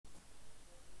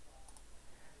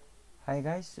Hi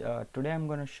guys, today I'm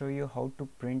going to show you how to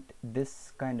print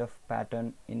this kind of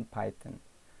pattern in Python.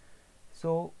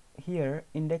 So here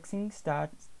indexing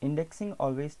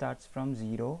always starts from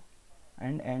 0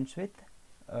 and ends with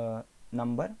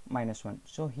number -1.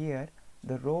 So here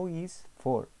the row is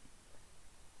 4.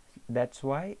 That's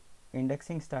why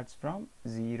indexing starts from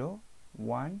 0,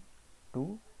 1,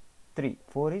 2, 3.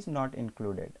 4 is not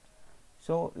included.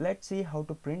 So let's see how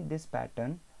to print this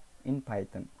pattern in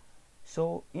Python.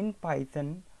 So in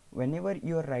Python, whenever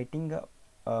you are writing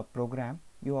a program,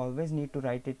 you always need to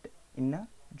write it in a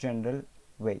general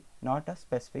way, not a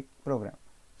specific program.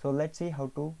 So let's see how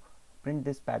to print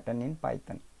this pattern in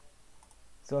Python.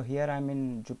 So here I'm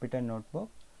in Jupyter Notebook.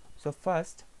 So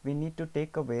first we need to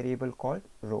take a variable called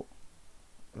row.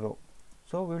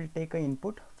 So we will take an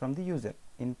input from the user.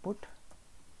 Input,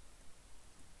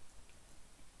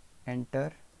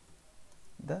 enter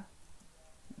the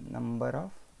number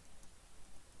of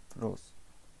rows.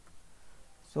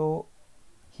 So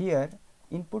here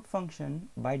input function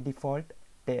by default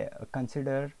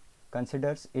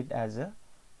considers it as a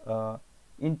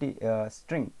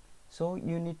string, so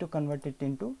you need to convert it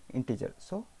into integer.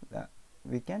 So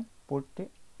we can put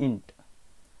int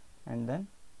and then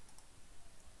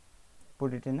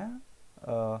put it in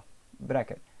a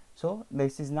bracket. So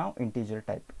this is now integer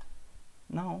type.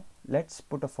 Now let's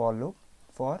put a for loop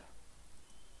for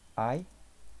I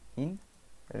in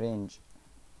range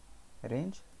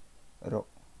row.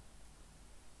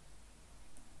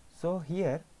 So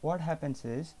here what happens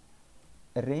is,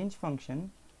 a range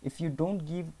function, if you don't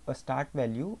give a start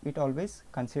value, it always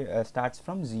starts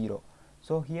from 0.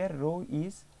 So here row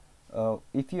is,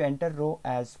 if you enter row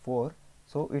as 4,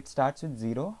 so it starts with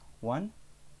 0, 1,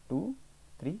 2,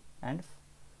 3 and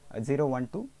 0, 1,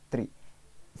 2, 3.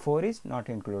 4 is not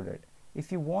included.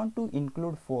 If you want to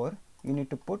include 4, you need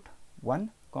to put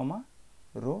 1 comma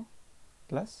row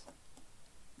plus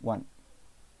 1.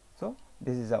 So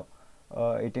this is how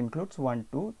it includes 1,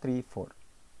 2, 3, 4.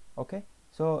 Okay,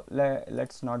 so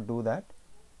let's not do that.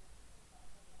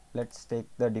 Let's take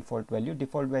the default value.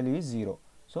 Default value is 0.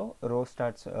 So row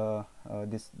starts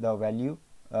the value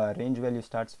range value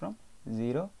starts from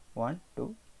 0, 1,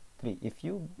 2, 3 if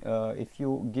you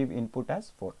give input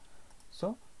as 4.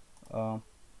 So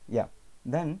yeah,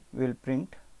 then we'll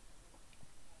print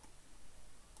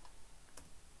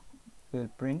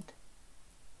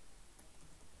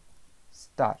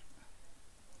star.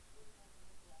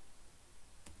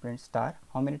 Print star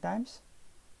how many times?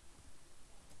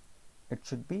 It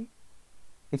should be,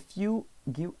 if you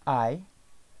give I,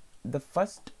 the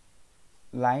first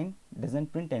line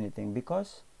doesn't print anything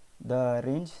because the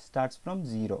range starts from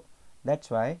 0. That's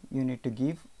why you need to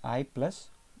give I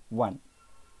plus 1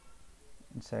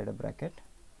 inside a bracket.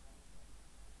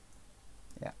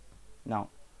 Yeah, now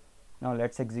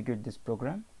let's execute this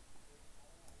program.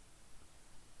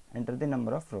 Enter the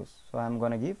number of rows. So I'm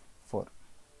gonna give 4.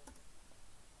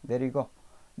 There you go.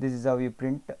 This is how you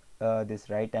print this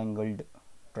right angled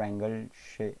triangle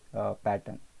shape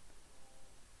pattern.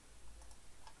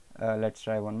 Let's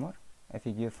try one more. If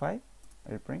you give 5,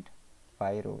 it will print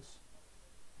 5 rows.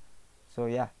 So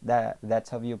yeah,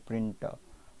 that's how you print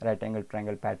right angle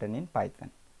triangle pattern in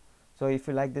Python. So if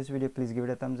you like this video, please give it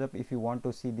a thumbs up. If you want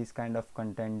to see this kind of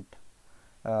content,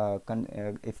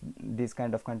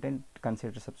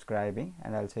 consider subscribing,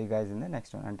 and I'll see you guys in the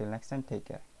next one. Until next time, take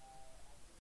care.